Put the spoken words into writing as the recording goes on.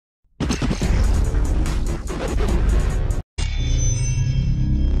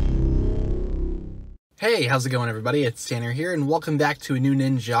Hey, how's it going everybody? It's Tanner here and welcome back to a new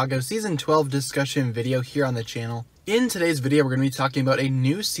Ninjago Season 12 discussion video here on the channel. In today's video, we're going to be talking about a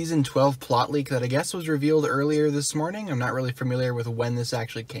new Season 12 plot leak that I guess was revealed earlier this morning. I'm not really familiar with when this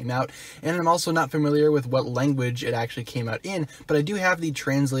actually came out, and I'm also not familiar with what language it actually came out in, but I do have the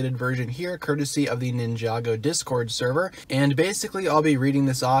translated version here, courtesy of the Ninjago Discord server, and basically I'll be reading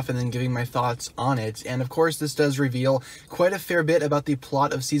this off and then giving my thoughts on it. And of course, this does reveal quite a fair bit about the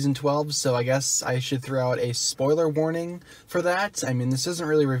plot of Season 12, so I guess I should throw out a spoiler warning for that. I mean, this doesn't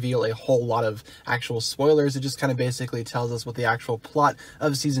really reveal a whole lot of actual spoilers, it just kind of basically tells us what the actual plot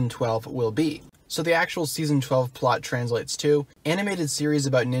of Season 12 will be. So the actual Season 12 plot translates to: animated series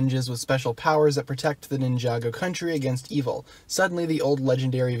about ninjas with special powers that protect the Ninjago country against evil. Suddenly the old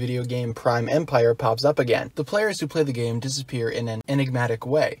legendary video game Prime Empire pops up again. The players who play the game disappear in an enigmatic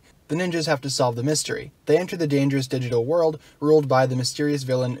way. The ninjas have to solve the mystery. They enter the dangerous digital world ruled by the mysterious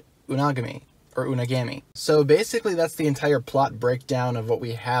villain Unagami. So basically that's the entire plot breakdown of what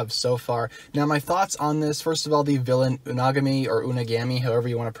we have so far. Now my thoughts on this: first of all, the villain Unagami, however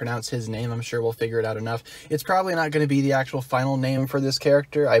you want to pronounce his name, I'm sure we'll figure it out enough. It's probably not going to be the actual final name for this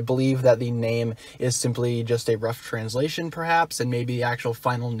character. I believe that the name is simply just a rough translation perhaps, and maybe the actual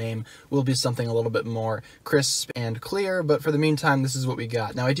final name will be something a little bit more crisp and clear, but for the meantime this is what we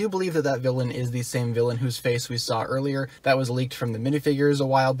got. Now I do believe that that villain is the same villain whose face we saw earlier. That was leaked from the minifigures a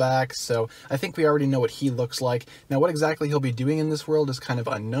while back, so I think we already know what he looks like. Now what exactly he'll be doing in this world is kind of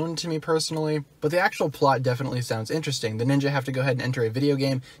unknown to me personally, but the actual plot definitely sounds interesting. The ninja have to go ahead and enter a video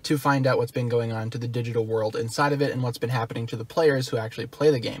game to find out what's been going on to the digital world inside of it and what's been happening to the players who actually play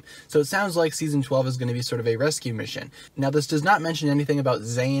the game. So it sounds like Season 12 is going to be sort of a rescue mission. Now this does not mention anything about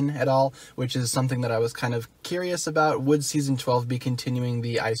Zane at all, which is something that I was kind of curious about. Would Season 12 be continuing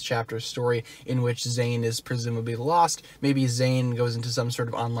the Ice Chapter story in which Zane is presumably lost? Maybe Zane goes into some sort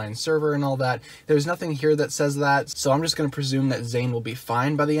of online server and all that. There's nothing here that says that, so I'm just going to presume that Zane will be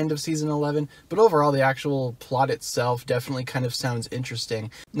fine by the end of Season 11, but overall the actual plot itself definitely kind of sounds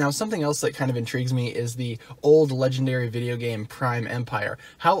interesting. Now something else that kind of intrigues me is the old legendary video game Prime Empire.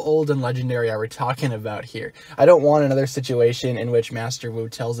 How old and legendary are we talking about here? I don't want another situation in which Master Wu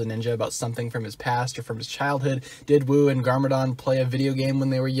tells a ninja about something from his past or from his childhood. Did Wu and Garmadon play a video game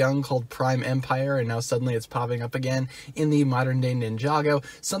when they were young called Prime Empire, and now suddenly it's popping up again in the modern day Ninjago?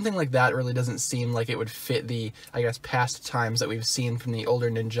 Something like that really doesn't seem like it would fit the, I guess, past times that we've seen from the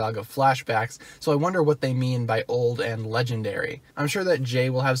older Ninjago flashbacks, so I wonder what they mean by old and legendary. I'm sure that Jay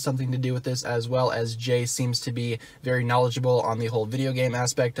will have something to do with this, as well as Jay seems to be very knowledgeable on the whole video game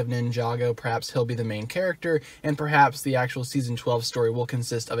aspect of Ninjago. Perhaps he'll be the main character, and perhaps the actual Season 12 story will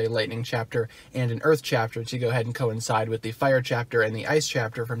consist of a Lightning chapter and an Earth chapter to go ahead and coincide with the Fire chapter and the Ice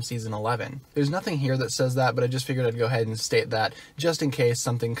chapter from Season 11. There's nothing here that says that, but I just figured I'd go ahead and state that just in case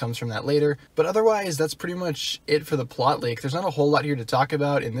something comes from that later. But otherwise, that's pretty much it for the plot leak. There's not a whole lot here to talk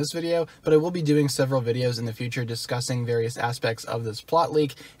about in this video, but I will be doing several videos in the future discussing various aspects of this plot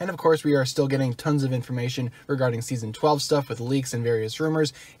leak, and of course we are still getting tons of information regarding Season 12 stuff with leaks and various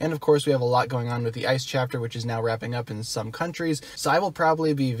rumors, and of course we have a lot going on with the Ice chapter, which is now wrapping up in some countries, so I will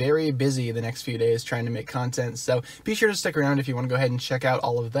probably be very busy the next few days trying to make content, so be sure to stick around if you want to go ahead and check out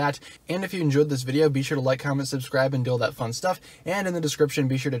all of that. And if you enjoyed this video, be sure to like, comment, subscribe, and do all that fun stuff, and in the description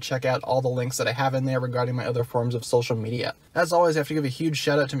be sure to check out all the links that I have in there regarding my other forms of social media. As always, I have to give a huge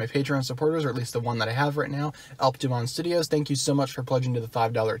shout out to my Patreon supporters, or at least the one that I have right now, Alpdumon Studios. Thank you so much for pledging to the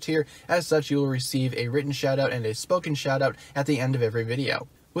 $5 tier. As such, you will receive a written shout out and a spoken shout out at the end of every video.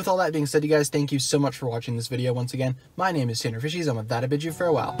 With all that being said, you guys, thank you so much for watching this video once again. My name is TannerFishies, and with that I bid you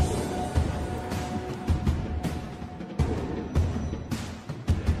farewell.